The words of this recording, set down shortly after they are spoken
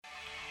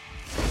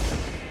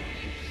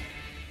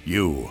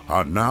You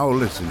are now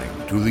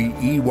listening to the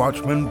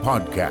E-Watchman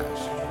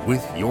Podcast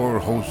with your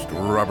host,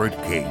 Robert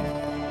King.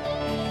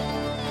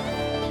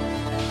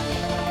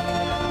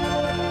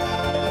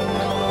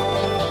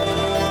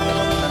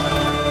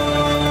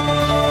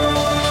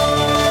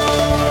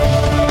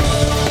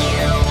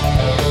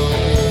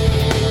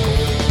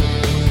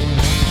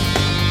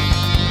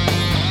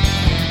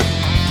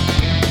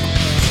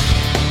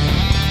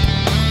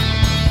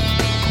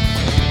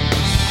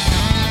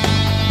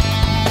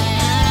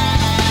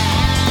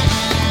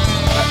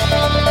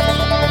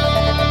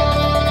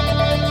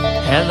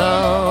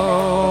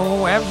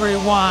 Hello,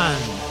 everyone.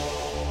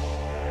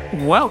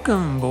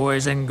 Welcome,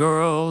 boys and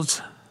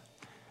girls.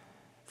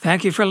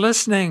 Thank you for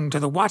listening to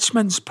the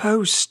Watchman's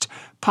Post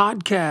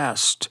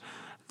podcast.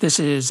 This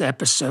is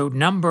episode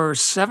number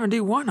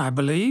 71, I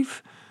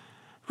believe,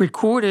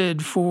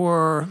 recorded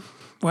for,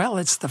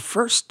 it's the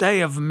first day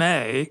of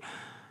May,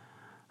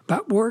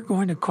 but we're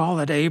going to call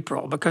it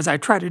April because I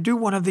try to do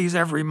one of these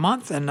every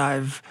month, and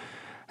I've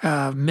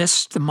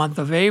missed the month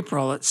of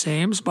April, it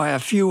seems, by a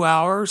few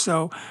hours,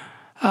 so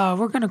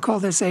we're going to call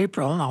this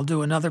April, and I'll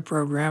do another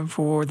program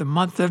for the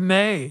month of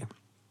May.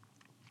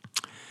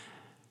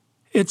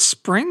 It's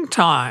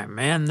springtime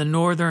in the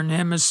Northern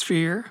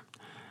Hemisphere,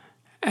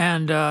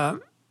 and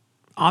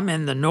I'm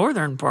in the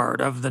northern part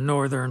of the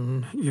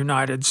northern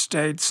United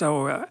States,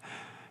 so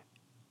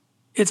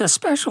it's a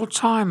special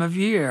time of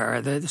year.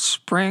 The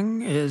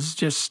spring is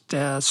just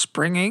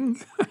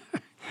springing.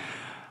 A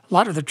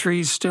lot of the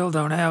trees still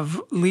don't have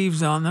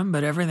leaves on them,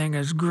 but everything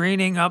is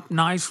greening up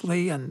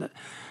nicely, and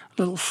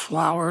little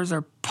flowers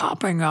are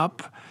popping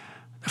up.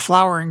 The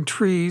flowering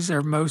trees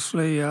are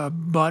mostly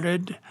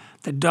budded.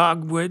 The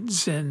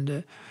dogwoods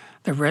and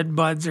the red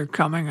buds are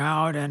coming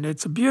out, and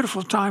it's a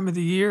beautiful time of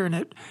the year. And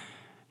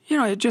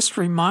it just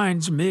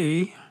reminds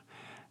me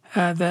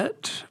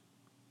that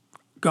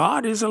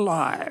God is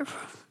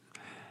alive.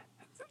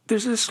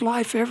 There's this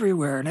life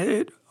everywhere,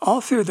 and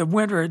all through the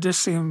winter, it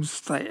just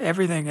seems like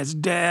everything is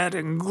dead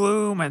and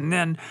gloom, and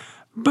then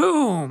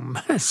boom,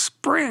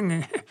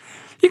 spring.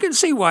 You can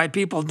see why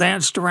people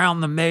danced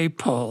around the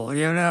maypole,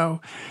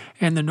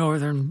 in the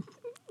northern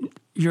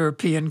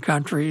European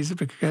countries,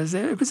 because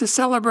it was a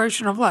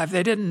celebration of life.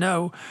 They didn't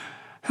know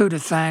who to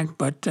thank,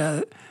 but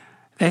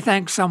they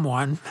thanked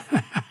someone.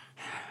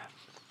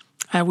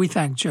 And we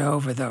thank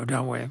Jehovah, though,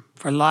 don't we?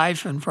 For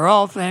life and for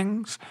all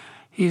things.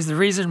 He's the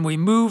reason we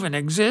move and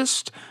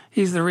exist.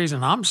 He's the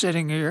reason I'm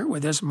sitting here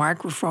with this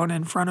microphone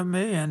in front of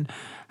me, and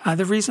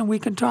the reason we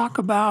can talk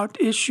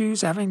about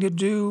issues having to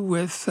do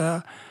with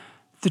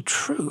the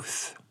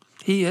truth.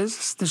 He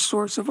is the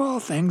source of all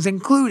things,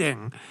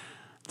 including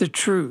the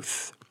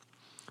truth.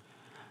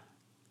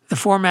 The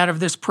format of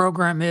this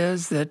program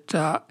is that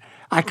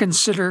I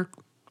consider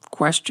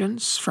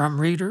questions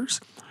from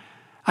readers.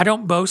 I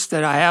don't boast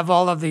that I have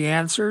all of the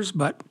answers,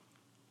 but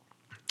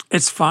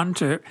it's fun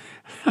to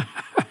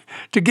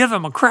to give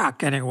them a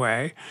crack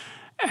anyway.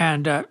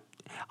 And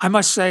I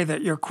must say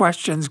that your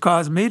questions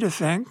cause me to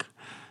think.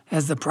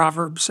 As the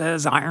proverb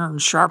says, iron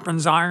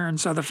sharpens iron,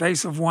 so the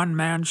face of one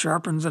man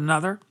sharpens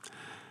another.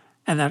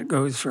 And that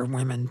goes for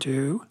women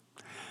too.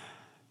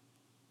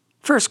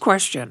 First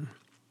question.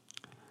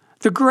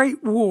 The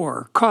Great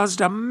War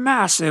caused a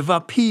massive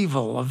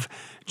upheaval of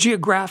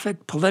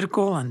geographic,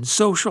 political, and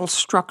social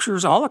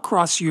structures all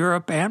across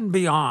Europe and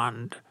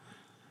beyond.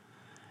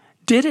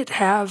 Did it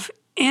have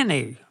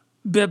any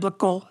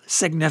biblical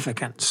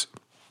significance?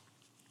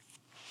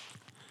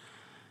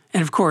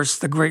 And of course,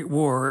 the Great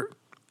War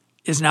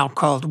is now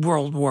called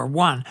World War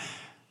I.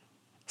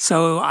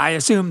 So I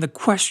assume the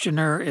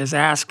questioner is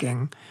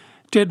asking,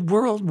 did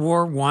World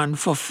War I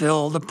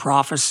fulfill the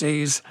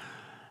prophecies,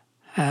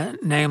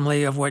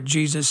 namely of what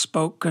Jesus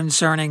spoke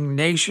concerning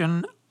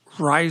nation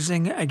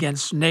rising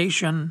against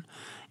nation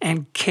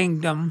and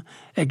kingdom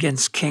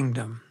against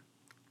kingdom?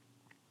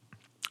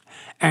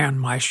 And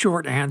my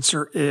short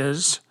answer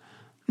is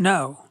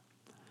no.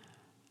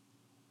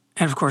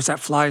 And of course, that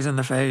flies in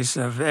the face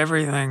of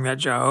everything that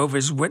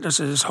Jehovah's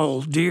Witnesses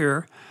hold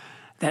dear,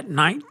 that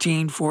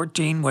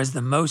 1914 was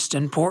the most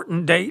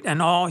important date in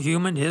all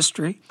human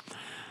history,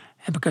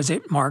 and because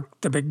it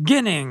marked the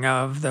beginning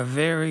of the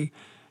very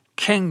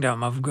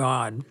kingdom of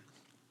God.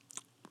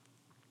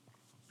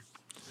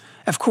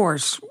 Of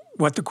course,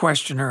 what the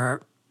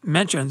questioner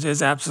mentions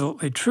is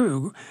absolutely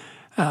true.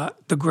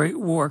 The Great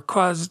War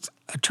caused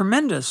a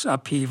tremendous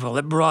upheaval.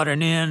 It brought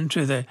an end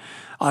to the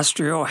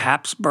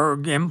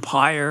Austro-Habsburg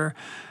Empire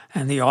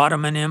and the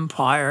Ottoman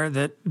Empire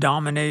that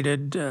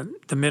dominated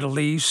the Middle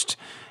East.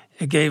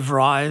 It gave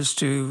rise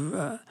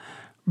to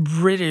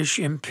British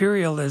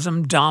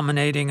imperialism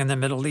dominating in the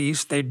Middle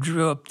East. They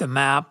drew up the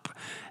map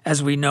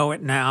as we know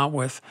it now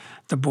with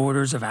the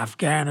borders of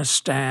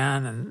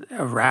Afghanistan and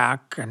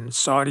Iraq and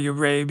Saudi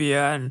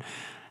Arabia, and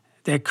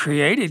they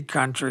created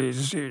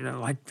countries,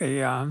 like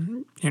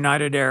the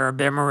United Arab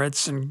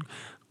Emirates and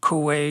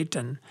Kuwait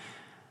and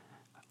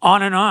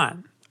on and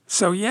on.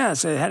 So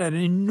yes, it had an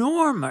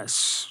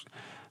enormous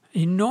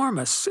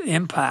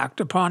impact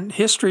upon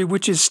history,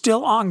 which is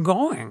still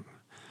ongoing.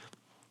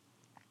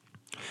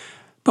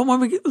 But when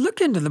we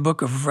look into the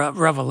book of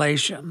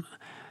Revelation,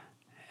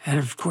 and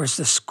of course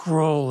the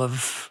scroll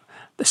of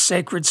the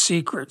sacred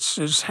secrets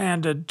is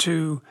handed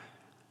to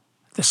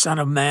the Son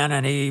of Man,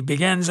 and he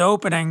begins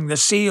opening the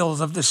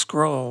seals of the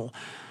scroll.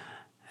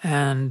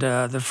 And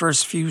the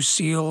first few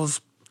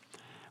seals,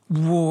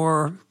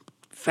 war,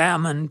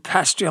 famine,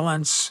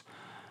 pestilence,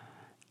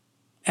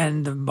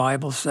 and the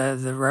Bible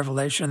says, the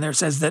Revelation there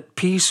says that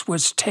peace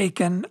was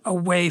taken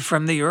away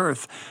from the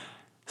earth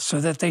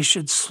so that they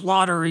should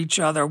slaughter each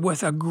other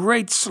with a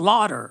great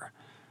slaughter.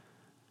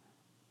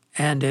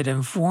 And it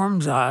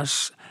informs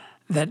us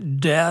that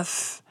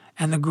death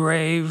and the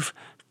grave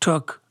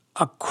took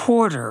a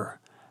quarter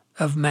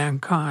of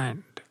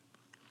mankind.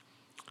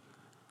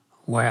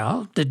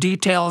 Well, the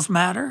details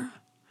matter?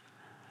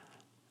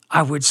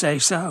 I would say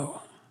so.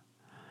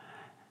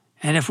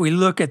 And if we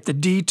look at the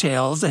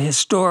details, the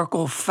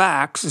historical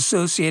facts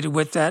associated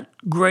with that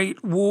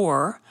great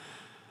war,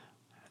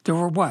 there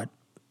were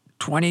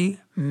 20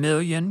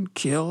 million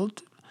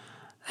killed?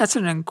 That's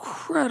an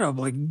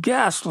incredibly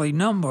ghastly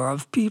number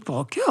of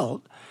people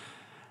killed.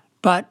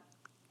 But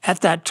at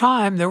that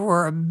time, there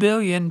were 1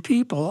 billion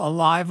people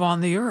alive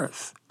on the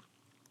earth.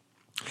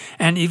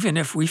 And even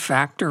if we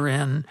factor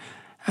in,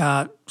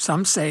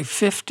 some say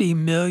 50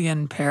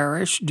 million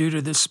perished due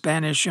to the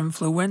Spanish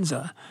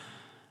influenza.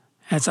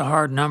 That's a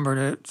hard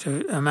number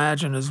to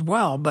imagine as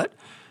well. But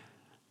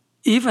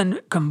even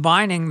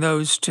combining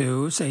those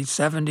two, say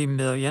 70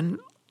 million,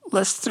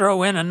 let's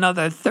throw in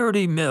another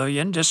 30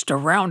 million just to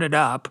round it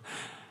up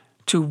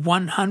to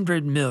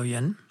 100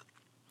 million.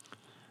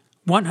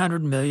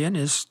 100 million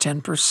is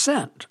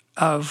 10%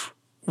 of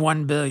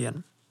 1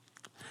 billion.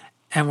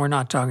 And we're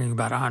not talking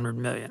about 100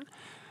 million.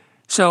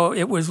 So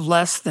it was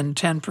less than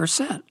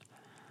 10%.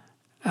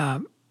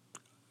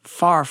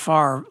 Far,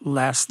 far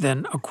less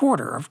than a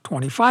quarter of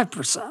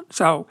 25%.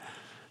 So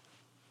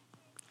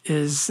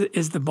is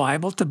the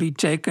Bible to be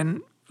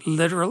taken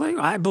literally?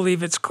 I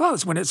believe it's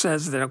close when it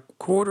says that a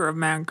quarter of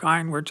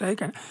mankind were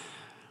taken.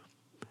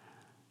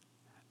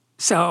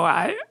 So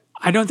I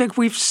don't think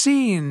we've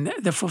seen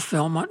the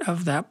fulfillment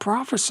of that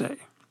prophecy,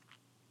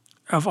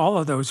 of all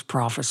of those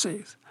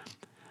prophecies.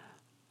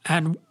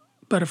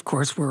 But of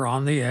course, we're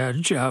on the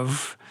edge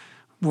of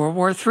World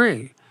War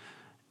III.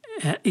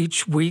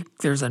 Each week,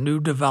 there's a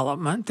new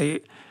development.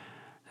 The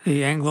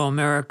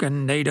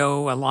Anglo-American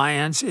NATO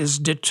alliance is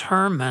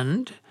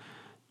determined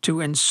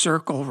to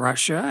encircle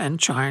Russia and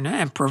China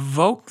and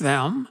provoke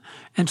them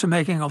into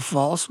making a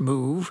false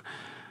move.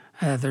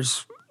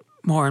 There's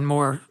more and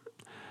more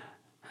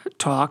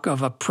talk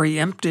of a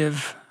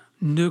preemptive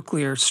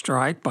nuclear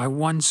strike by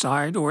one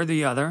side or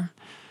the other.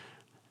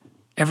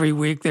 Every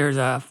week, there's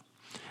an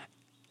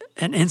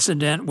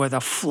incident with a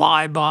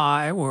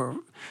flyby where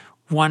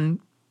one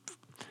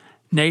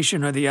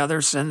nation or the other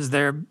sends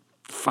their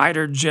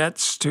fighter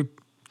jets to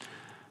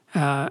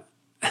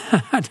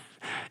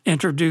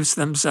introduce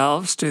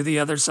themselves to the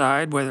other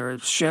side, whether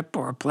it's a ship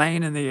or a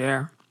plane in the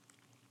air.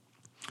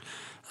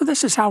 So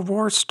this is how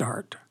wars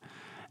start.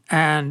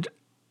 And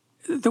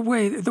the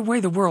way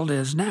the world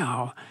is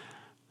now,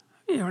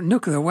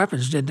 nuclear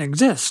weapons didn't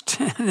exist,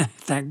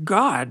 thank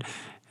God,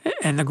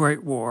 in the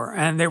Great War.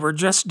 And they were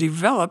just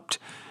developed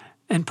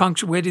and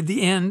punctuated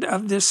the end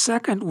of this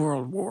Second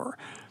World War.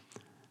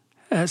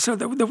 So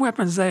the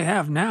weapons they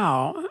have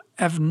now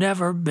have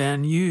never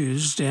been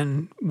used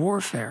in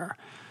warfare.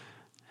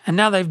 And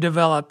now they've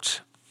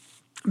developed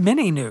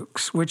mini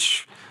nukes,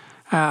 which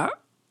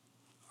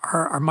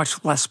are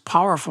much less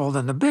powerful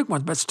than the big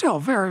ones, but still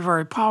very,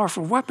 very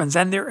powerful weapons.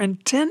 And they're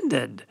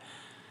intended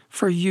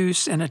for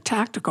use in a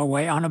tactical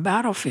way on a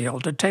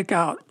battlefield to take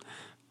out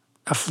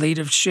a fleet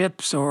of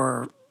ships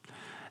or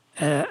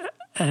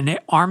an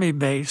army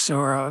base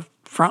or a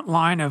front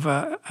line of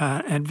an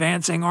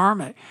advancing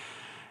army.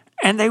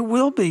 And they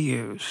will be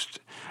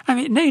used. I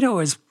mean, NATO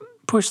has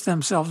pushed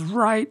themselves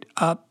right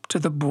up to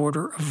the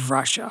border of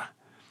Russia.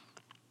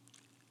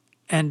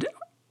 And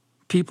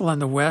people in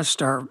the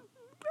West are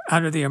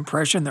under the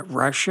impression that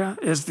Russia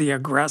is the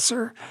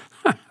aggressor.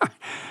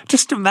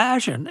 Just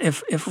imagine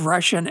if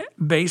Russian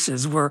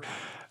bases were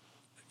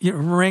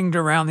ringed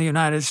around the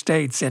United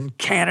States and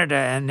Canada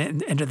and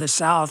into the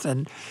South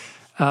and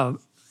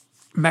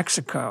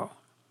Mexico.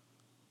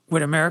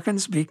 Would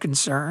Americans be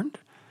concerned?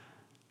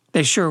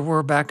 They sure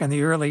were back in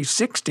the early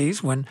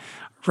 60s when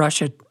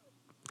Russia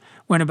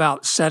went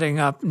about setting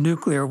up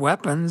nuclear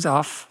weapons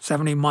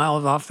 70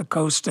 miles off the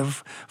coast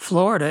of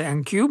Florida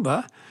and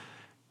Cuba.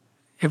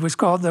 It was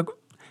called the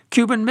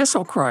Cuban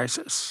Missile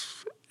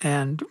Crisis.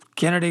 And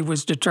Kennedy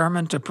was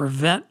determined to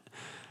prevent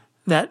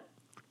that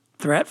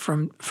threat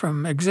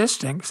from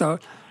existing. So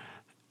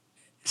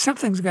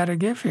something's got to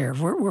give here.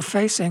 We're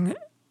facing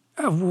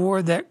a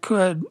war that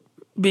could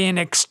be an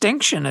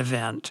extinction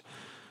event,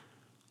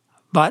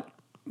 but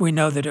we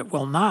know that it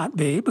will not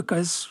be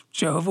because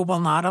Jehovah will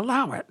not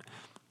allow it.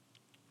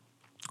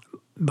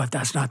 But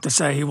that's not to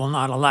say he will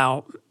not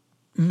allow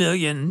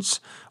millions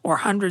or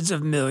hundreds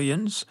of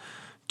millions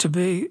to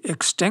be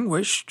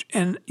extinguished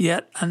in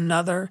yet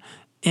another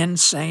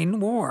insane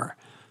war.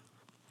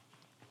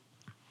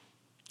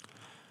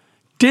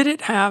 Did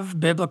it have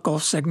biblical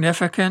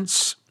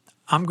significance?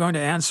 I'm going to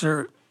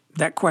answer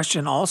that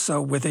question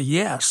also with a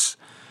yes.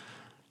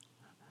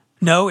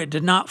 No, it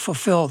did not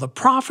fulfill the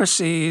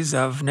prophecies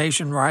of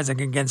nation rising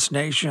against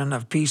nation,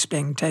 of peace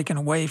being taken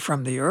away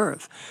from the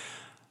earth.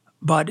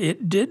 But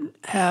it did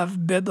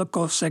have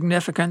biblical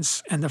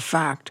significance in the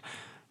fact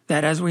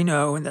that, as we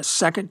know in the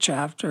second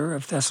chapter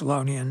of 2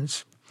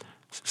 Thessalonians,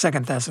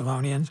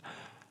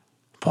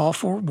 Paul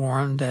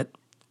forewarned that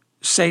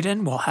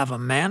Satan will have a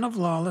man of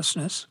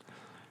lawlessness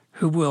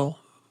who will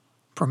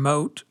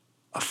promote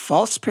a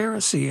false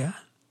parousia,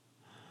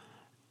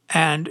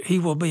 and he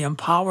will be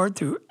empowered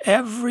through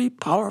every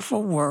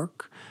powerful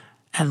work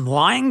and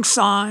lying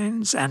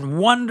signs and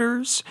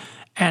wonders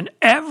and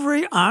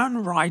every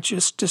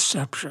unrighteous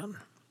deception.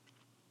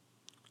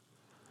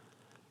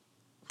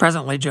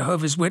 Presently,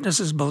 Jehovah's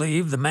Witnesses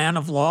believe the man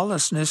of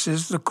lawlessness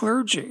is the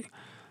clergy.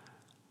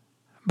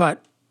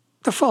 But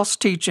the false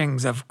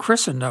teachings of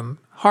Christendom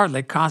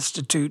hardly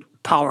constitute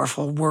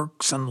powerful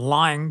works and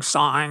lying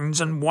signs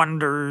and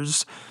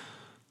wonders.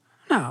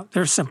 No,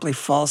 they're simply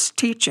false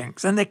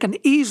teachings, and they can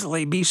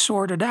easily be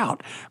sorted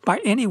out by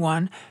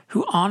anyone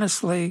who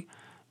honestly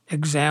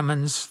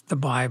examines the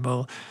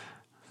Bible.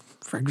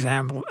 For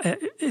example,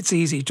 it's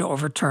easy to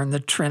overturn the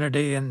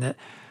Trinity and the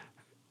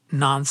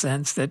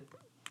nonsense that,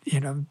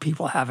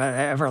 people have an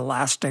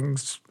everlasting,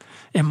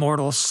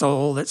 immortal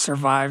soul that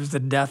survives the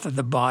death of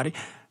the body.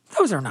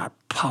 Those are not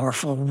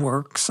powerful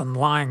works and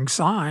lying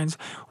signs.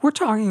 We're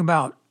talking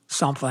about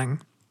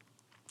something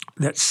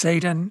that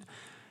Satan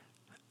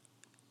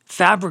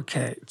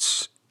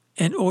fabricates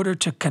in order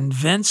to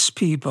convince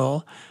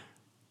people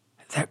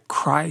that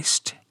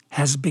Christ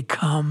has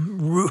become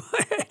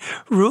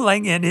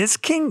ruling in his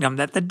kingdom,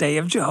 that the day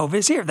of Jehovah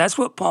is here. That's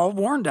what Paul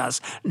warned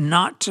us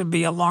not to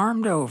be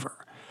alarmed over.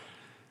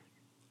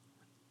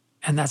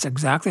 And that's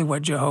exactly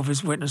what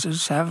Jehovah's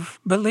Witnesses have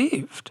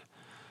believed.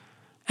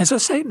 And so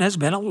Satan has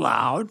been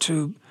allowed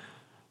to,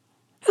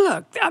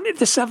 look,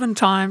 the 7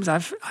 times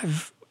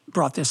I've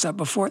brought this up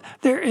before,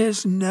 there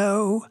is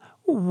no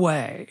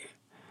way.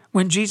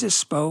 When Jesus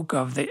spoke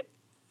of the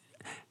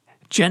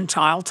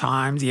Gentile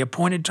times, the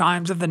appointed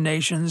times of the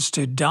nations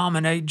to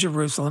dominate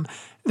Jerusalem,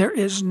 there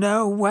is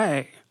no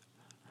way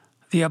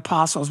the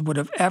apostles would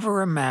have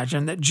ever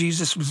imagined that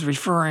Jesus was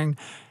referring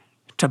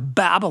to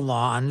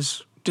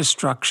Babylon's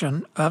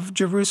destruction of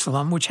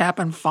Jerusalem, which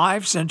happened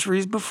 5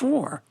 centuries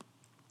before.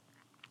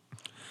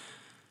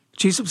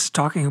 Jesus was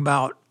talking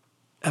about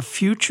a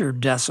future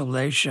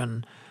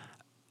desolation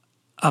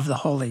of the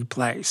holy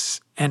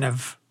place and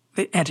of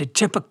the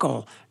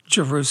antitypical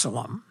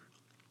Jerusalem.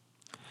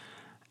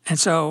 And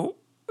so,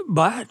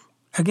 but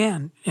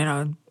again,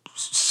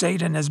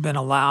 Satan has been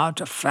allowed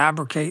to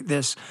fabricate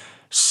this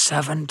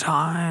 7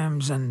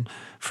 times, and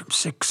from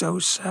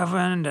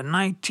 607 to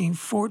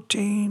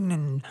 1914,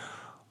 and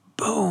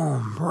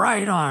boom,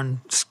 right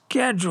on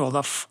schedule,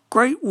 the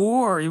Great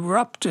War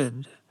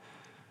erupted.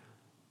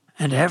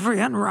 And every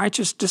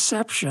unrighteous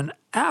deception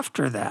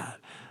after that,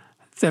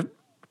 the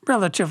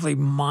relatively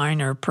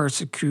minor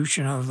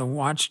persecution of the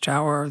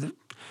Watchtower that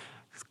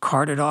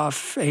carted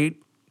off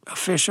 8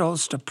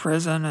 officials to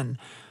prison, and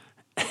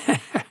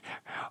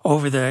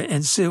over the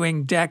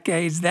ensuing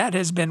decades, that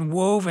has been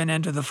woven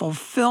into the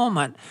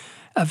fulfillment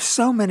of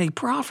so many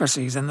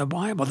prophecies in the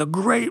Bible. The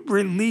great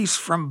release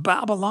from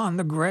Babylon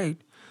the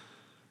Great.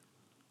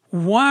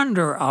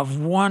 Wonder of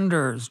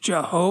wonders,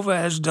 Jehovah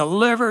has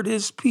delivered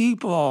his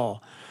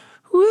people.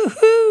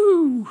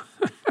 Woohoo!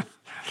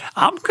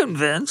 I'm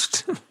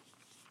convinced.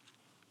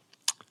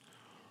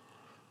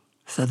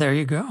 So there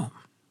you go.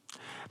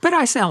 But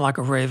I sound like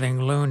a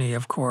raving loony,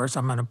 of course.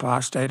 I'm an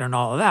apostate and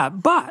all of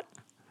that. But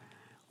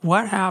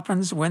what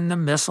happens when the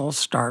missiles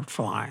start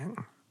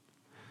flying?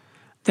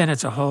 Then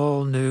it's a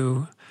whole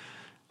new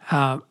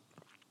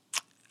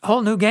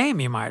game,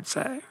 you might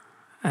say.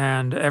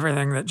 And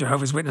everything that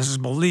Jehovah's Witnesses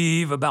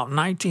believe about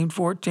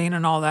 1914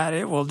 and all that,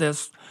 it will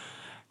just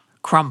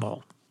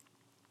crumble.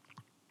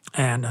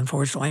 And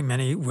unfortunately,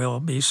 many will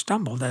be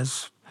stumbled,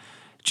 as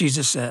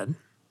Jesus said.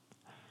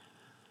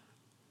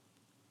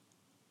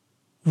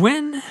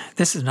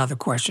 This is another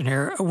question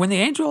here, when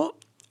the angel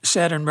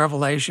said in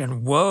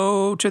Revelation,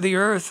 "Woe to the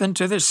earth and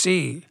to the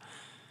sea,"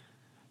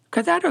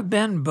 could that have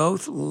been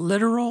both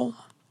literal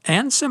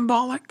and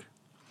symbolic?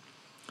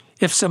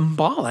 If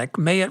symbolic,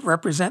 may it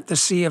represent the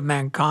sea of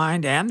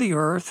mankind and the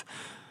earth,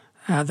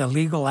 the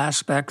legal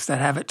aspects that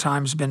have at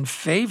times been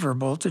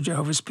favorable to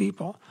Jehovah's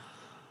people.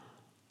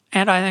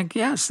 And I think,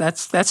 yes,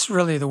 that's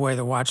really the way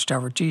the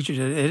Watchtower teaches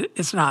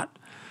it.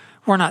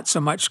 We're not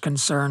so much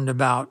concerned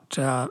about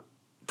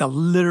the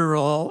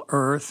literal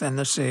earth and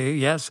the sea.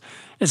 Yes,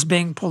 it's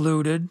being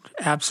polluted,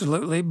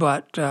 absolutely,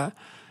 but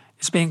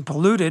it's being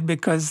polluted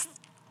because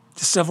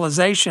the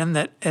civilization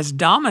that has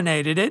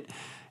dominated it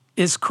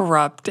is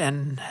corrupt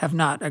and have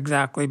not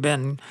exactly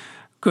been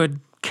good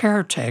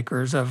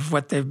caretakers of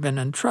what they've been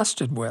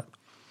entrusted with.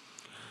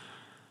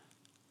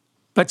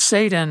 But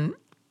Satan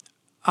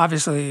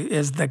obviously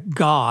is the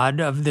god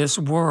of this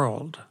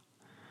world,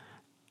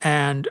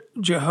 and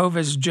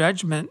Jehovah's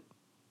judgment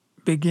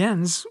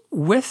begins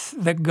with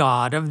the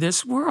God of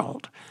this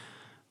world.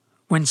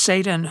 When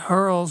Satan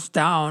hurls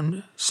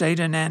down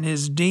Satan and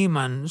his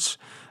demons,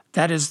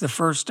 that is the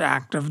first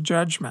act of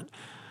judgment.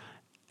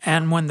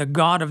 And when the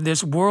God of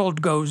this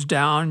world goes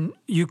down,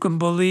 you can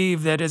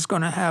believe that it's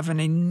going to have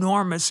an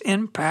enormous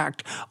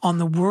impact on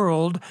the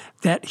world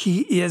that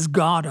he is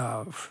God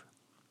of.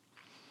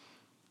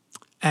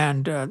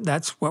 And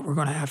that's what we're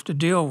going to have to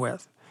deal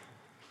with.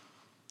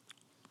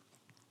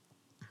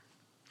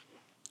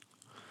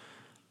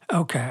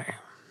 Okay.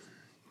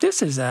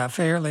 This is a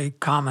fairly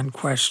common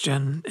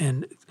question,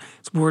 and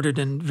it's worded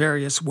in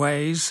various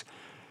ways.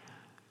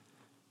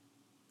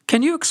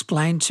 Can you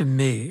explain to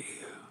me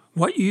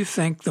what you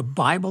think the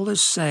Bible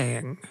is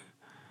saying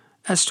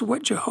as to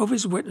what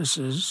Jehovah's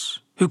Witnesses,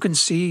 who can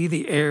see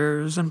the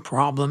errors and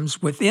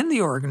problems within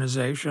the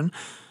organization,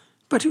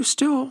 but who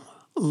still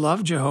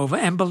love Jehovah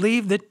and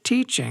believe the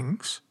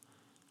teachings,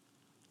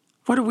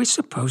 what are we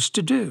supposed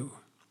to do?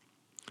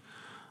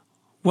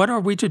 What are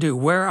we to do?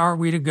 Where are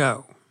we to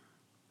go?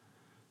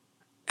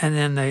 And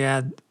then they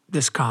add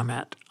this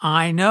comment,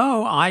 I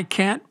know I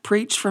can't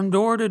preach from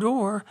door to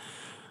door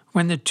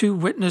when the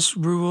two-witness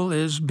rule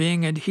is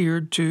being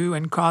adhered to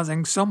and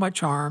causing so much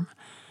harm.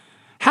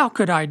 How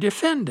could I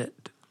defend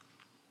it?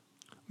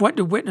 What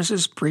do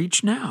witnesses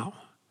preach now?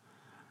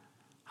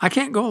 I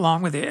can't go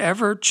along with the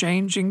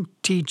ever-changing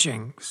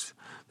teachings.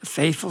 The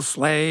faithful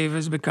slave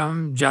has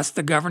become just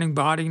the governing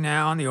body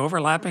now, and the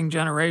overlapping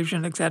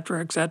generation,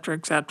 etc., etc.,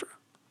 etc.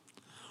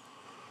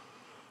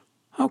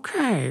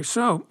 Okay,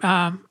 so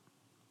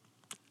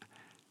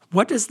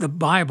what does the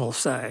Bible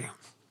say?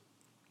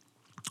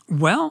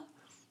 Well,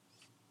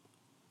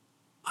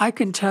 I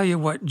can tell you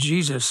what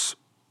Jesus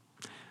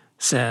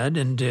said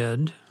and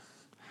did,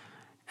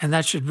 and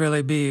that should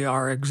really be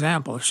our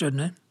example,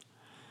 shouldn't it?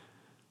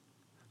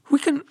 We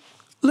can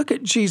look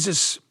at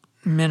Jesus'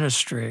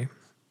 ministry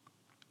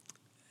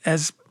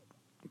as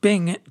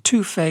being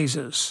two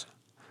phases.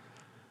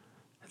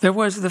 There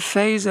was the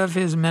phase of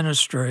his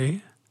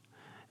ministry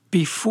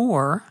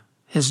before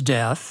his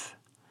death,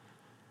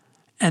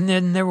 and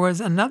then there was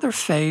another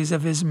phase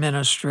of his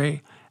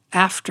ministry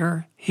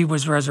after he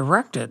was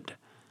resurrected,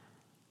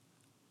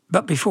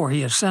 but before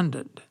he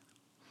ascended.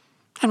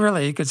 And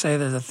really, you could say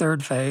there's a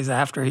third phase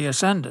after he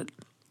ascended.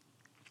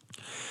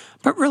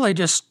 But really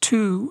just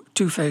two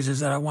phases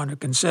that I want to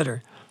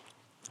consider.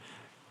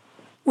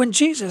 When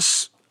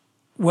Jesus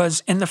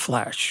was in the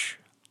flesh,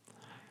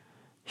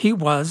 he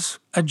was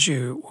a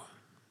Jew,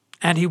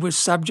 and he was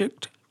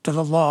subject to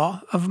the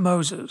law of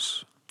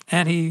Moses,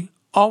 and he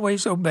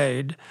always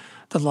obeyed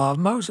the law of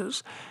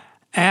Moses,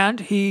 and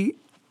he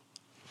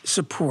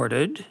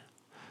supported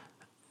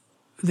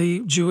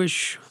the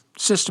Jewish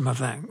system of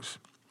things.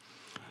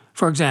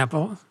 For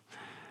example,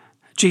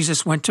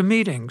 Jesus went to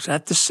meetings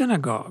at the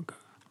synagogue.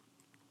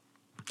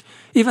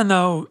 Even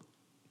though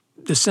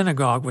the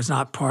synagogue was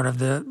not part of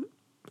the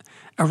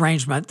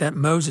arrangement that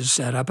Moses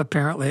set up,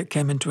 apparently it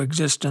came into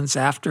existence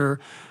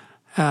after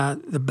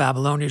the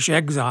Babylonian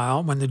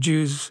exile, when the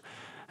Jews,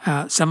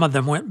 some of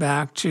them went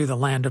back to the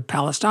land of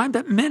Palestine,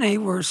 but many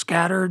were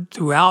scattered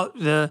throughout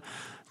the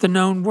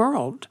known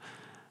world.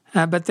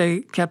 But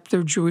they kept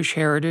their Jewish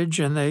heritage,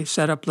 and they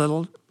set up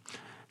little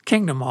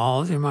kingdom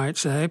halls, you might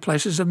say,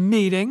 places of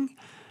meeting,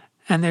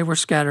 and they were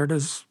scattered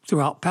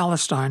throughout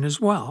Palestine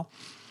as well.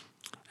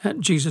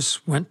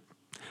 Jesus went,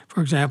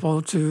 for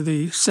example, to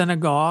the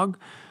synagogue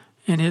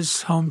in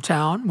his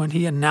hometown when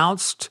he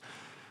announced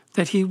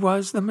that he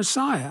was the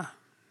Messiah.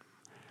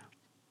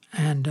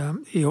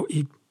 And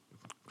he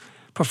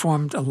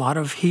performed a lot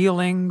of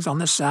healings on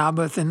the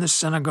Sabbath in the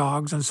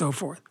synagogues and so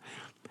forth.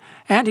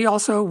 And he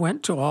also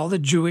went to all the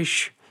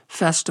Jewish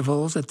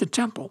festivals at the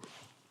temple.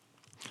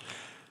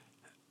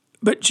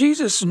 But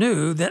Jesus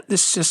knew that the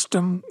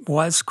system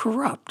was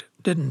corrupt,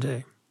 didn't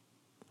he?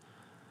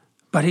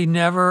 But he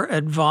never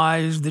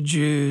advised the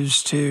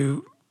Jews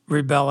to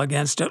rebel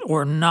against it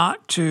or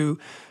not to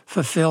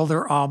fulfill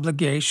their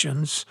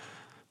obligations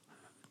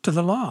to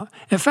the law.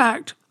 In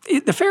fact,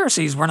 the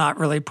Pharisees were not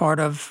really part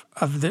of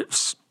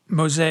this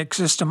Mosaic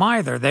system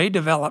either. They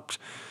developed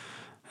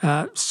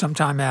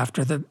sometime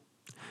after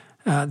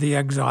the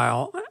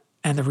exile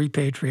and the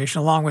repatriation,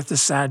 along with the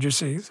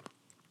Sadducees.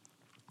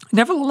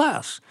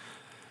 Nevertheless,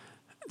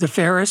 the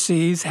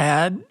Pharisees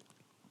had,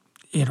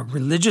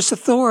 religious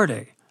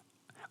authority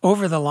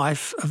over the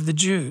life of the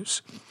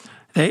Jews.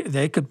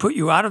 They could put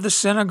you out of the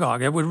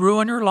synagogue. It would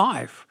ruin your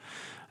life.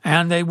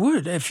 And they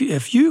would.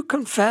 If you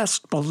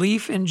confessed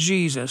belief in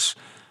Jesus,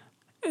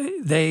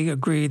 they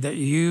agreed that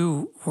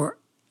you were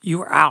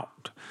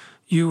out.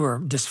 You were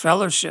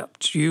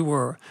disfellowshipped. You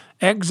were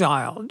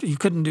exiled. You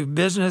couldn't do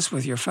business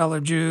with your fellow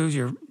Jews.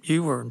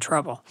 You were in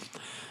trouble.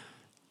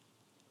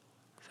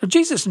 So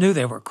Jesus knew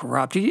they were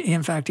corrupt.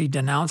 In fact, he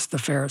denounced the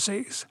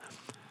Pharisees.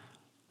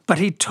 But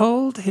he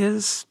told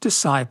his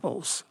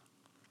disciples,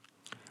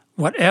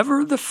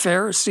 whatever the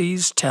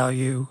Pharisees tell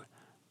you,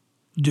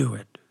 do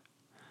it.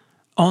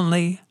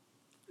 Only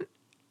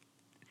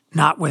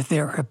not with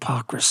their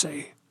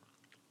hypocrisy.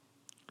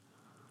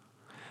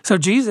 So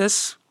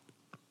Jesus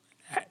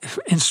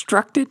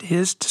instructed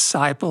his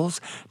disciples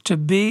to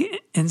be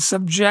in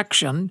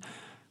subjection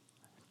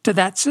to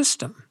that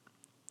system.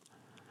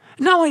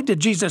 Not only did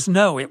Jesus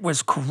know it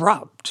was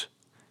corrupt,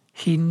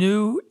 he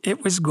knew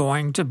it was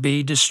going to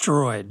be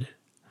destroyed.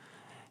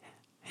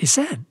 He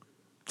said,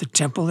 the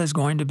temple is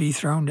going to be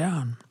thrown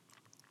down.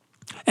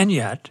 And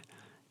yet,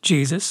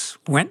 Jesus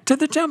went to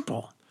the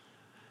temple.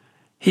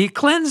 He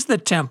cleansed the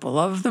temple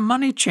of the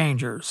money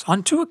changers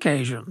on 2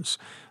 occasions,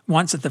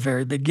 once at the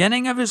very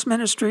beginning of his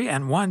ministry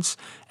and once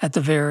at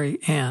the very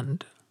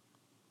end.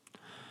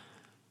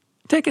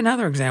 Take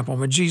another example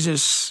when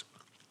Jesus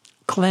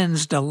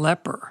cleansed a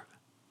leper.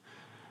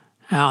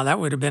 Now, that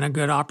would have been a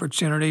good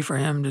opportunity for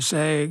him to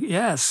say,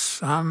 yes,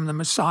 I'm the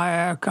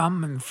Messiah,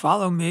 come and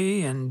follow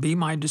me and be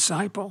my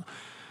disciple.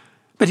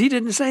 But he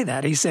didn't say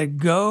that. He said,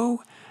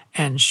 go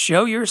and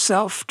show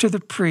yourself to the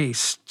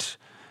priest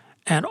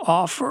and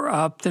offer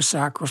up the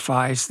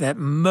sacrifice that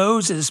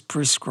Moses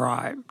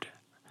prescribed.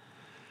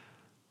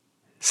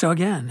 So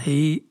again,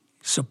 he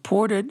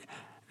supported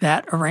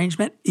that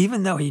arrangement,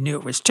 even though he knew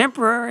it was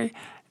temporary,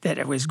 that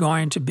it was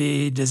going to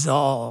be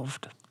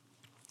dissolved.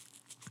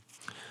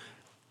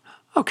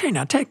 Okay,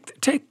 now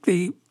take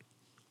the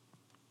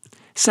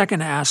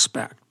second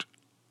aspect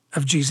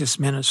of Jesus'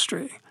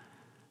 ministry,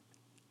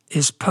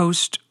 his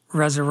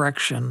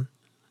post-resurrection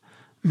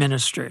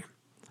ministry.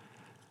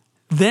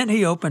 Then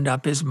he opened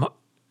up his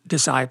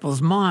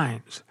disciples'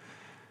 minds.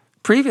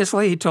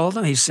 Previously, he told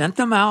them, he sent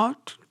them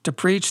out to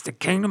preach the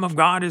kingdom of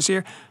God is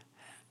here.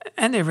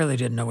 And they really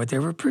didn't know what they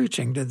were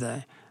preaching, did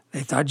they?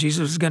 They thought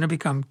Jesus was going to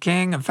become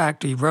king. In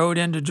fact, he rode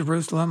into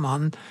Jerusalem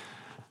on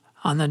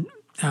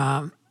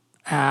the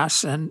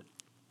ass, and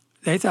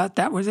they thought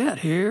that was it.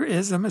 Here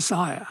is the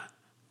Messiah.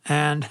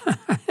 And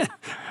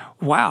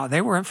wow,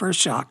 they were in for a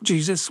shock.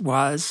 Jesus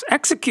was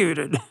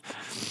executed.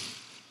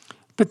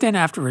 But then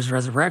after his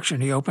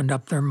resurrection, he opened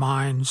up their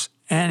minds,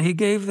 and he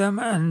gave them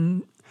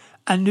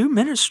a new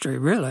ministry,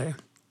 really,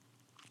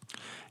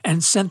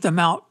 and sent them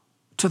out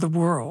to the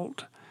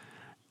world.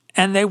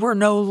 And they were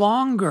no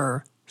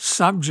longer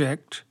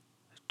subject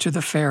to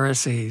the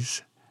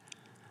Pharisees,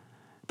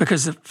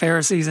 because the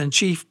Pharisees and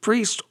chief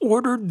priests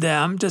ordered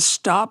them to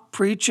stop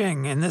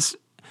preaching in this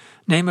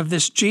name of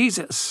this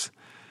Jesus,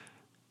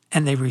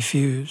 and they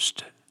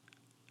refused.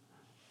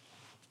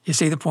 You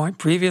see the point?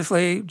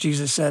 Previously,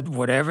 Jesus said,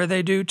 whatever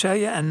they do, tell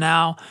you, and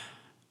now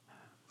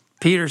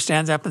Peter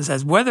stands up and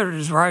says, whether it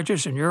is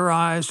righteous in your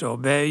eyes to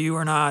obey you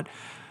or not,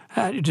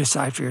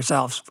 decide for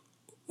yourselves.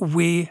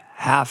 We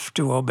have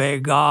to obey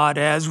God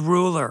as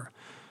ruler.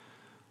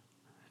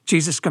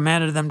 Jesus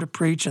commanded them to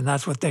preach, and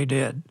that's what they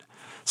did.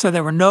 So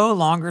they were no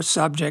longer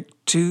subject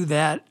to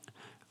that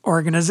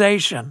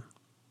organization.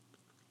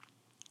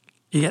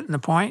 You getting the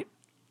point?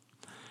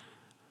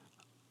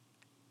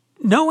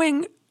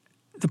 Knowing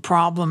the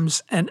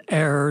problems and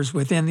errors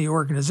within the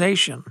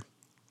organization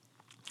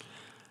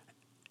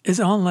is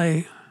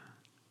only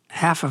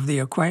half of the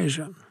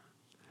equation.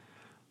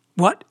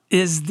 What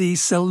is the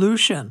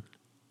solution?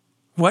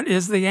 What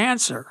is the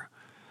answer?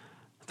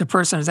 The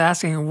person is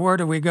asking, where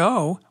do we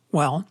go?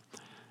 Well,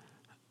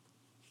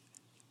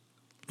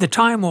 the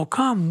time will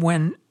come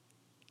when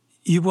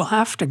you will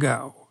have to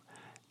go.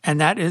 And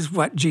that is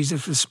what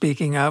Jesus was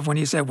speaking of when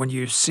he said, when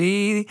you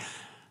see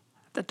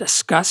the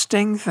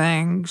disgusting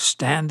thing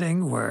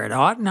standing where it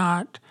ought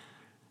not,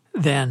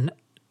 then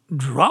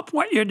drop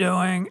what you're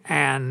doing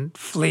and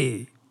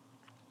flee.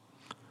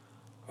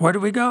 Where do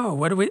we go?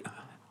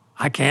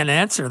 I can't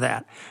answer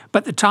that.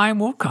 But the time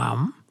will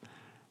come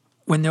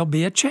when there'll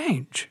be a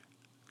change.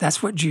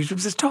 That's what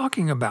Jesus is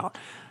talking about.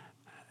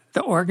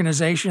 The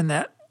organization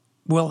that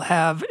will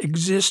have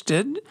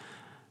existed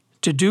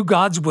to do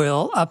God's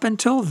will up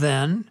until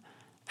then,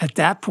 at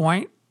that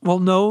point, will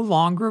no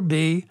longer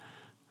be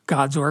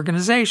God's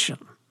organization.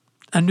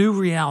 A new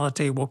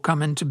reality will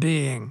come into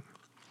being,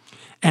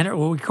 and it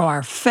will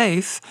require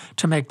faith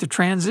to make the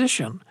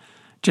transition,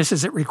 just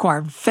as it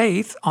required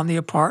faith on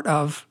the part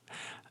of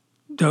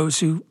those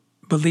who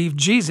believed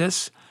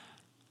Jesus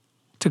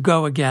to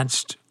go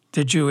against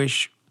the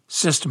Jewish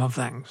system of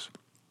things,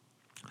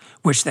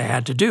 which they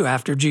had to do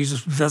after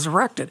Jesus was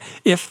resurrected,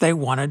 if they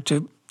wanted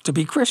to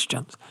be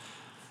Christians.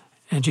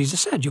 And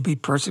Jesus said, you'll be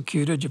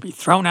persecuted, you'll be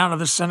thrown out of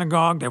the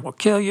synagogue, they will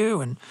kill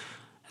you, and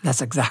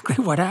that's exactly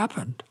what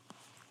happened.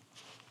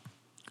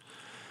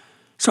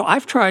 So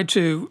I've tried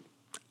to,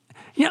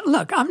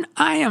 look,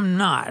 I am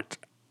not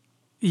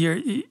your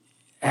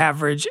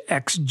average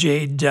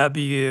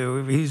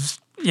XJW. He's,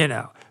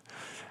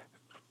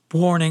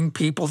 warning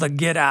people to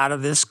get out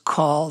of this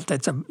cult.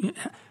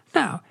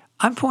 No,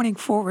 I'm pointing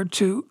forward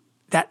to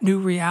that new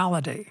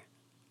reality,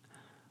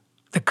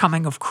 the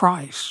coming of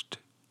Christ.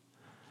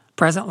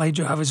 Presently,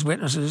 Jehovah's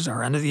Witnesses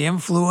are under the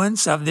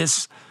influence of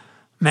this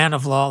man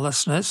of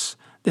lawlessness,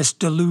 this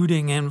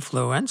deluding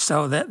influence.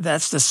 So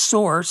that's the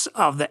source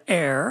of the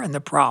error and the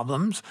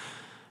problems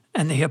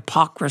and the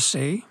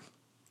hypocrisy.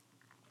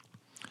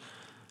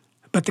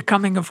 But the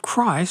coming of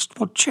Christ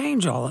will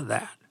change all of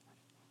that.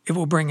 It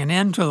will bring an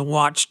end to the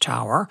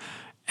watchtower,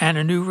 and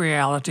a new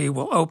reality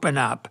will open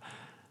up.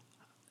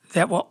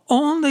 that will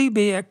only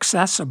be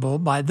accessible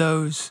by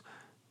those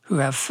who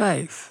have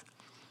faith.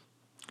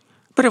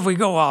 But if we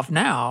go off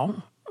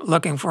now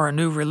looking for a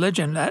new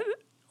religion,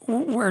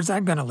 where's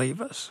that going to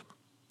leave us?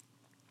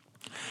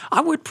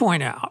 I would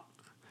point out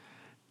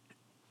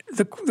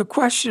the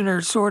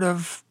questioner sort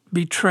of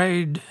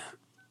betrayed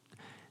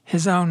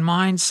his own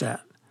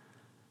mindset.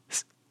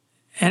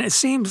 And it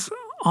seems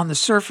on the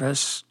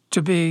surface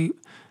to be,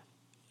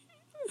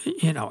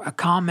 a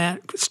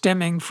comment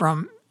stemming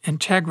from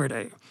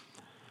integrity.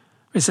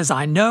 It says,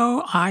 I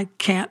know I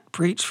can't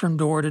preach from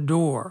door to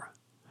door.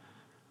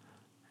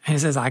 And he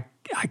says, I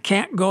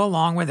can't go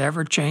along with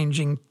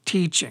ever-changing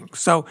teaching.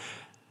 So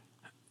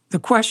the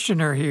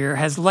questioner here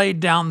has laid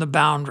down the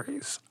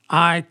boundaries.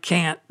 I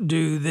can't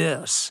do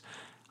this.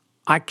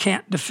 I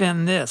can't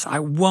defend this. I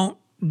won't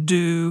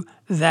do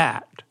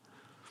that.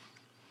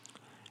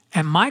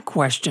 And my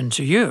question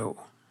to you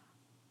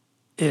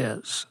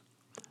is,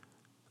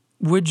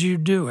 would you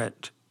do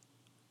it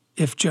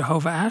if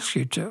Jehovah asked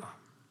you to?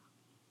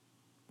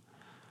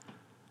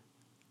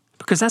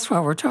 Because that's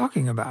what we're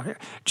talking about here.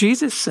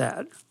 Jesus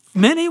said,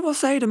 many will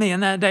say to me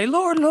in that day,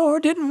 Lord,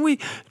 Lord, didn't we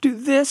do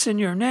this in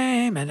your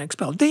name and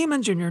expel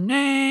demons in your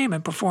name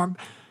and perform?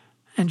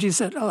 And Jesus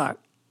said, oh, look,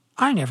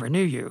 I never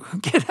knew you.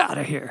 Get out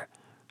of here.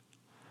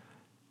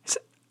 He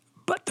said,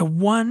 but the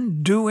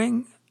one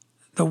doing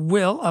the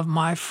will of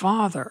my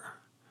Father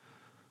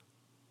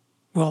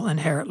will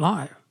inherit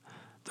life.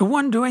 The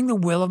one doing the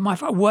will of my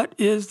Father. What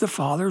is the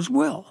Father's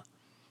will?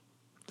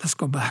 Let's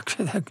go back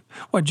to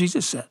what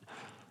Jesus said.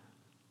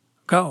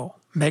 Go,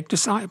 make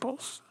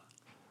disciples,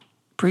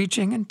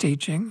 preaching and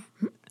teaching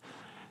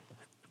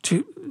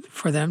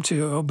for them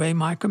to obey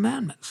my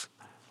commandments.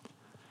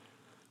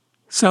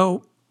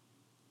 So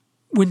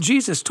when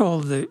Jesus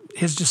told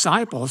his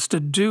disciples to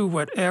do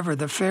whatever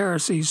the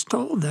Pharisees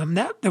told them,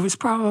 that was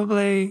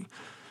probably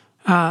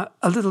a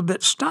little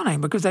bit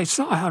stunning because they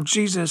saw how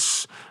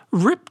Jesus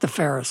ripped the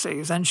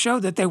Pharisees and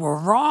showed that they were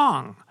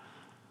wrong.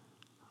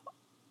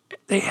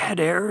 They had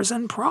errors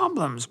and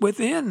problems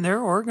within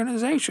their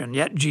organization.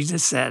 Yet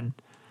Jesus said,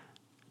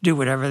 do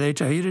whatever they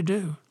tell you to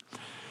do.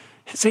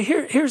 See,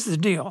 here's the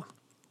deal.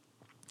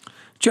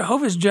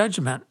 Jehovah's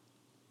judgment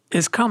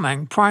is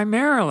coming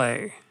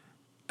primarily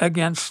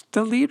against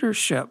the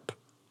leadership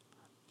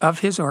of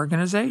his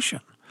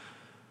organization.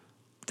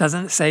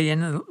 Doesn't it say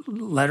in the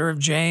letter of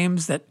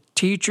James that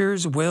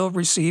teachers will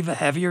receive a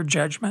heavier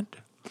judgment?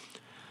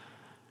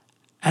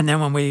 And then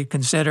when we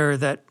consider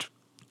that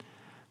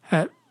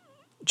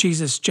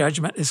Jesus'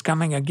 judgment is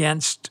coming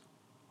against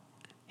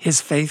his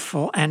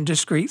faithful and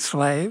discreet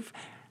slave,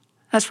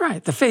 that's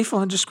right, the faithful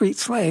and discreet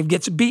slave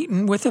gets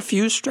beaten with a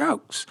few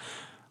strokes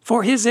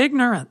for his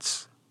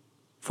ignorance,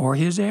 for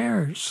his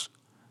errors,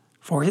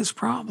 for his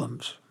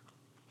problems.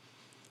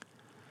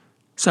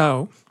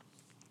 So,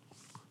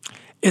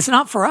 it's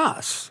not for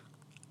us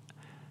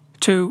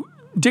to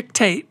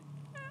dictate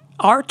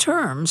our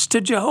terms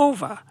to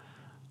Jehovah,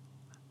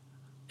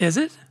 is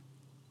it?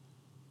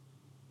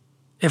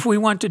 If we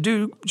want to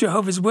do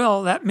Jehovah's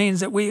will, that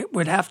means that we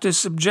would have to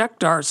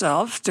subject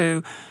ourselves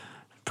to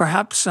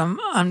perhaps some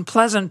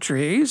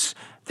unpleasantries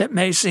that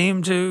may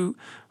seem to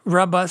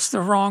rub us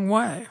the wrong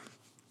way.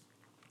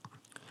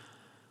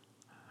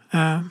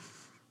 Well,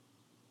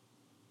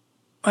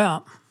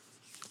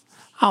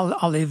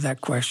 I'll leave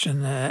that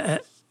question.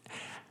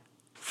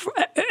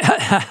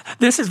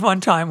 This is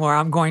one time where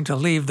I'm going to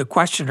leave the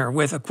questioner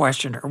with a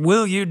questioner.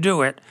 Will you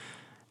do it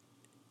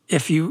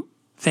if you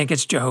think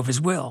it's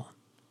Jehovah's will?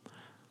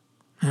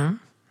 All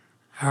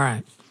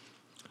right.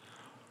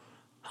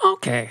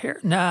 Okay, here.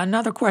 Now,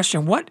 another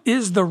question. What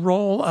is the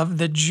role of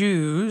the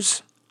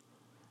Jews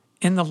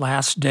in the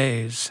last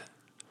days?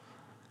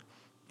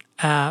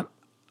 The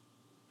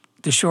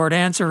short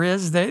answer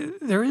is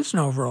there is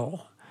no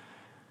role.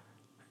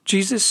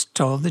 Jesus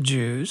told the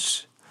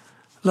Jews,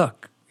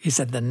 look, he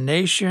said,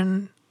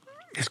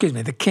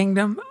 the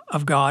kingdom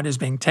of God is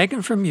being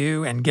taken from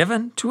you and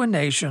given to a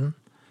nation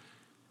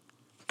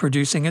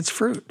producing its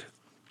fruit.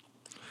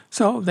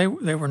 So they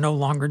were no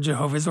longer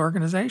Jehovah's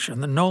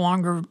organization. They're no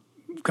longer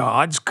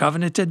God's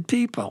covenanted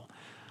people.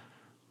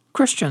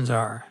 Christians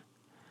are.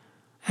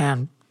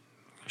 And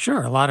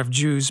sure, a lot of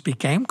Jews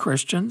became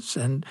Christians,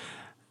 and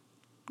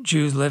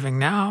Jews living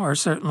now are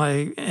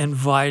certainly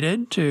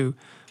invited to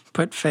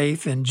put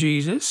faith in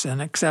Jesus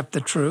and accept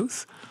the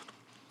truth.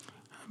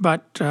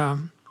 But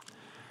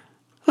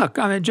look,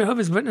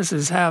 Jehovah's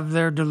Witnesses have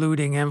their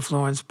deluding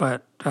influence,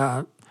 but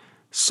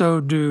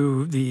so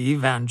do the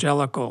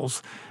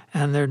evangelicals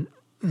and their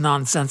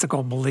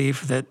nonsensical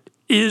belief that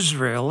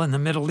Israel in the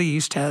Middle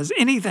East has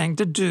anything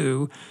to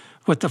do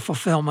with the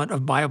fulfillment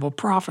of Bible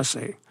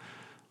prophecy.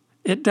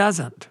 It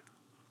doesn't.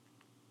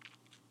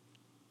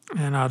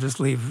 And I'll just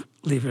leave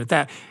it at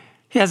that.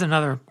 He has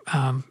another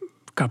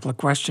couple of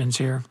questions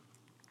here.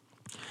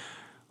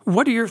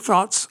 What are your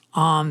thoughts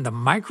on the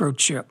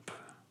microchip?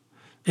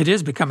 It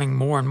is becoming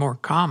more and more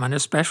common,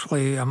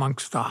 especially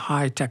amongst the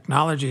high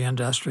technology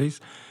industries.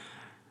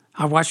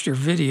 I watched your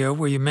video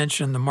where you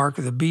mentioned the mark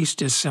of the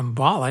beast is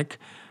symbolic.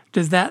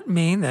 Does that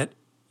mean that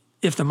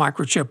if the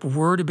microchip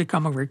were to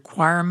become a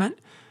requirement,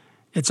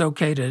 it's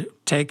okay to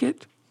take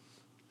it?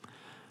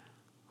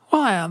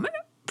 Well,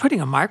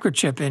 putting a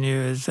microchip in you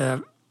is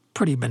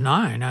pretty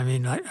benign. I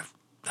mean,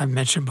 I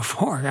mentioned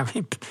before, I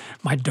mean,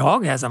 my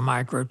dog has a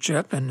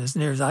microchip, and as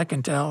near as I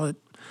can tell, it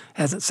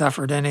hasn't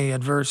suffered any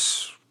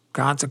adverse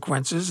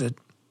consequences.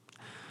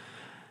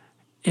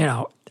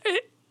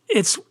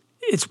 It's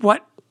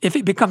what, if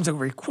it becomes a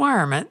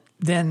requirement,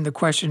 then the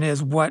question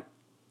is, what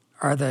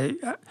are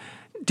the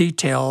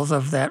details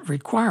of that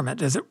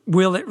requirement?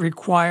 Will it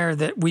require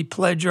that we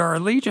pledge our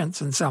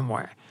allegiance in some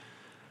way?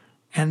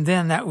 And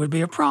then that would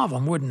be a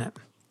problem, wouldn't it?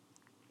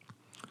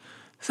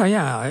 So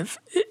yeah,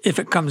 if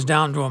it comes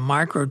down to a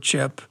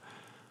microchip,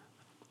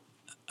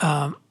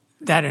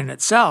 that in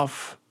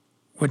itself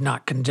would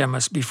not condemn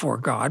us before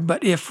God.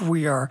 But if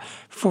we are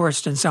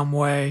forced in some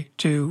way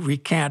to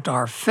recant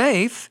our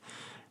faith,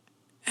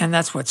 and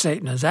that's what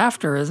Satan is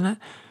after, isn't it?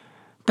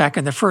 Back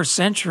in the first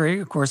century,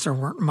 of course, there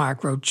weren't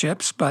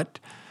microchips, but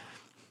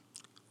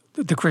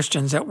the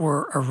Christians that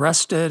were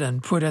arrested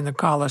and put in the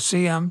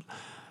Colosseum,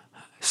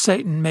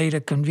 Satan made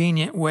a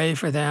convenient way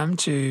for them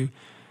to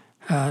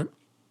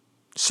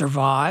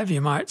survive,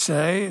 you might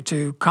say,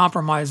 to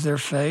compromise their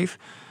faith.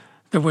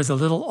 There was a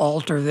little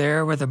altar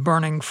there with a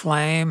burning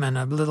flame and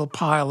a little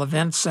pile of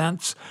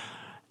incense,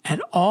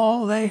 and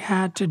all they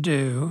had to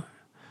do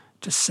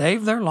to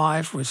save their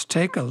life was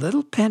take a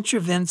little pinch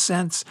of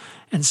incense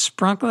and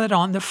sprinkle it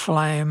on the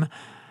flame,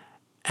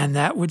 and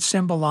that would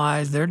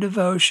symbolize their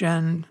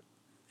devotion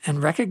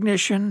and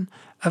recognition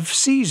of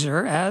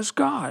Caesar as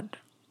God.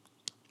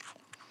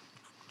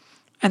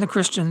 And the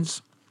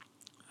Christians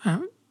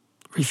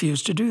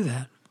refused to do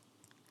that.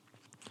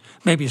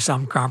 Maybe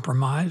some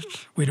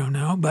compromised, we don't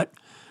know, but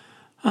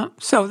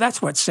so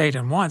that's what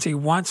Satan wants. He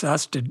wants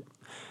us to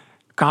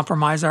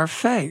compromise our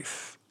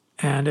faith.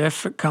 And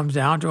if it comes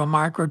down to a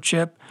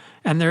microchip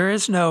and there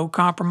is no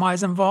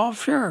compromise involved,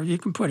 sure, you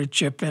can put a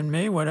chip in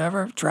me,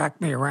 whatever,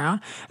 track me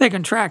around. They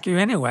can track you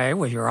anyway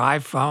with your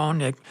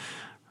iPhone.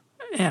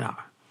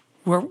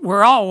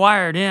 We're all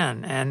wired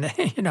in, and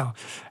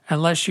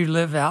unless you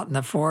live out in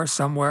the forest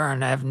somewhere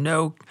and have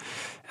no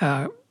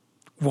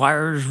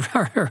wires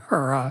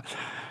or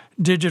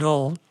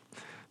digital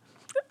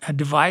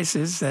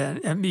devices,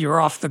 and you're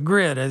off the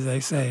grid, as they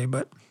say.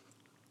 But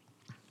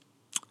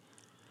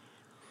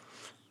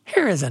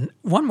here is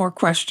one more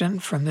question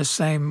from this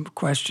same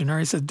questioner.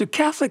 He said, do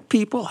Catholic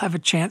people have a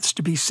chance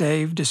to be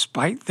saved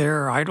despite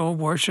their idol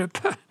worship?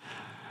 He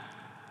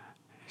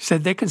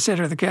said they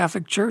consider the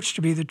Catholic Church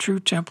to be the true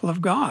temple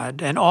of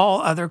God and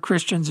all other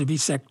Christians to be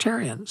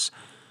sectarians.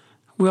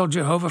 Will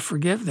Jehovah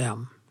forgive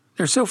them?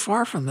 They're so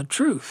far from the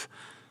truth.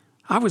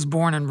 I was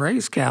born and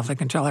raised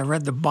Catholic until I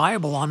read the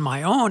Bible on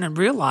my own and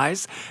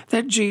realized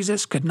that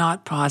Jesus could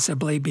not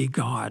possibly be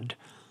God.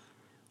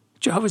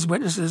 Jehovah's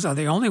Witnesses are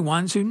the only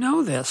ones who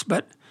know this,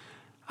 but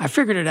I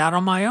figured it out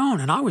on my own,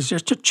 and I was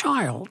just a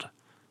child.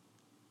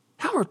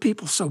 How are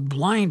people so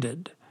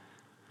blinded?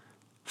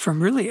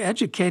 From really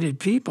educated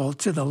people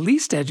to the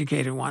least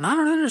educated one. I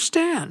don't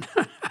understand.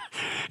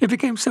 It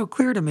became so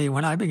clear to me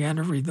when I began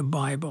to read the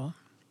Bible.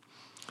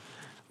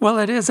 Well,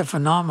 it is a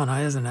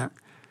phenomenon, isn't it?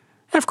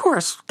 And of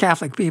course,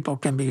 Catholic people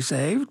can be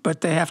saved,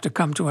 but they have to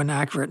come to an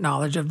accurate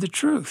knowledge of the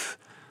truth.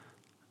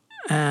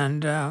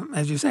 And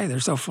as you say, they're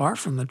so far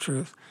from the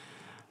truth.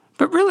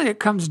 But really, it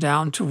comes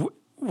down to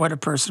what a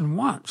person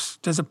wants.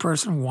 Does a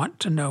person want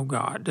to know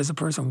God? Does a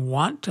person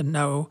want to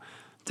know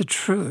the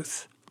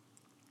truth?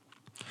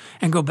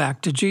 And go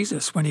back to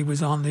Jesus when he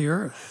was on the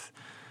earth.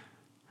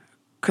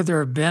 Could there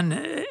have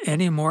been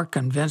any more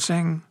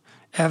convincing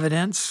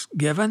evidence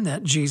given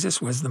that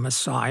Jesus was the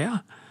Messiah?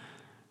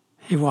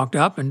 He walked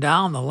up and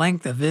down the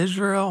length of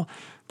Israel,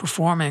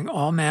 performing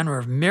all manner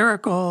of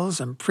miracles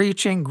and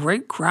preaching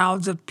great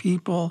crowds of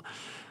people.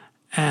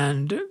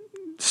 And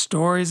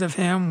stories of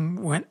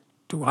him went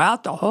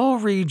throughout the whole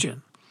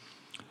region.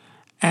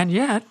 And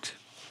yet,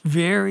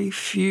 very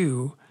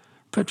few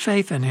put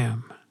faith in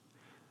him.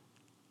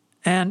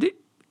 And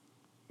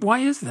why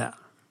is that?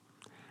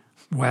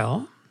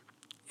 Well,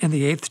 in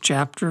the 8th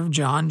chapter of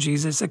John,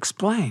 Jesus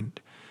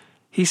explained.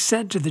 He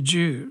said to the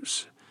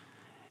Jews,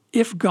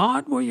 if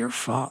God were your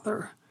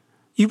Father,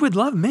 you would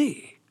love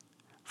me,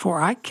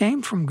 for I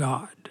came from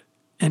God,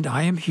 and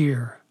I am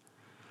here.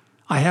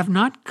 I have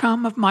not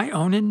come of my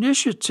own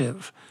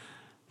initiative,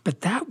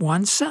 but that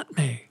one sent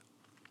me.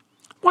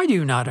 Why do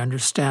you not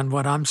understand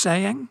what I'm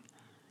saying?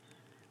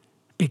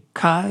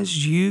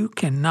 Because you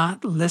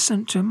cannot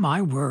listen to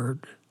my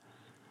word.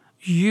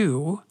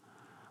 You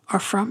are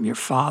from your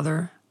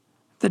father,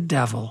 the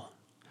devil,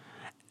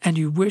 and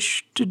you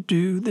wish to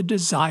do the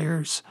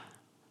desires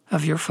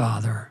of your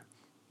father.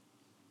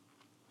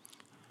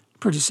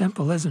 Pretty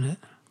simple, isn't it?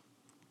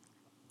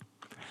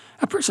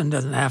 A person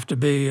doesn't have to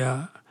be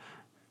a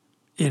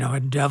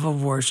devil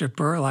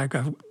worshiper, like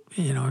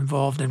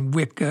involved in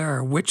Wicca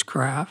or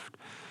witchcraft.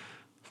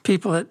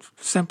 People that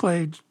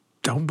simply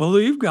don't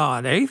believe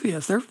God,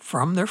 atheists, they're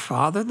from their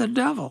father, the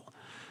devil.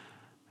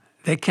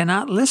 They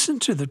cannot listen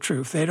to the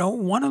truth. They don't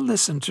want to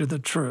listen to the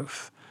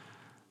truth.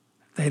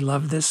 They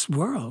love this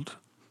world.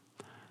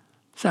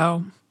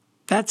 So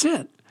that's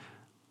it.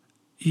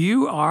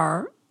 You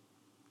are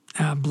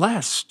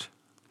blessed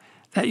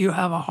that you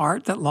have a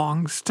heart that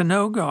longs to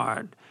know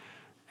God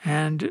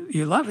and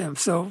you love Him.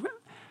 So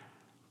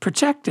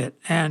protect it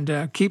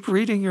and keep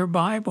reading your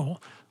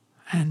Bible.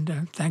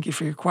 And thank you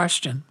for your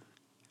question.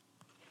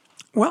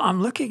 Well,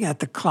 I'm looking at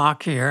the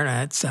clock here,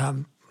 and it's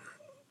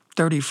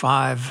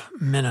 35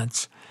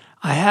 minutes.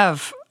 I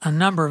have a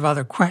number of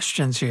other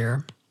questions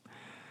here,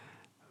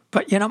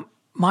 but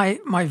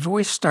my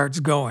voice starts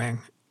going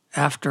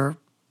after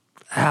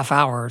a half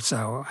hour or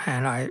so,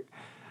 and I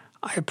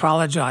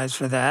apologize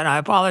for that. I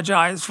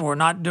apologize for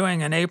not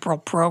doing an April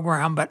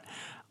program, but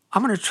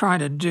I'm going to try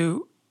to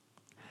do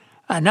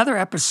another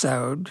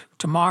episode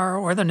tomorrow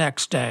or the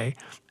next day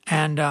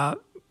and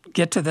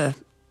get to the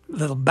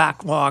little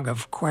backlog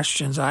of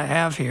questions I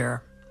have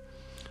here.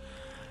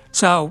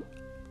 So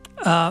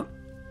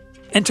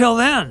until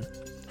then,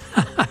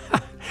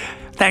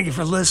 thank you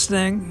for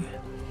listening,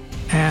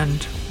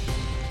 and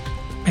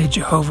may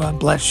Jehovah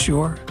bless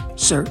your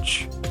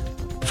search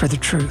for the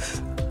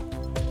truth.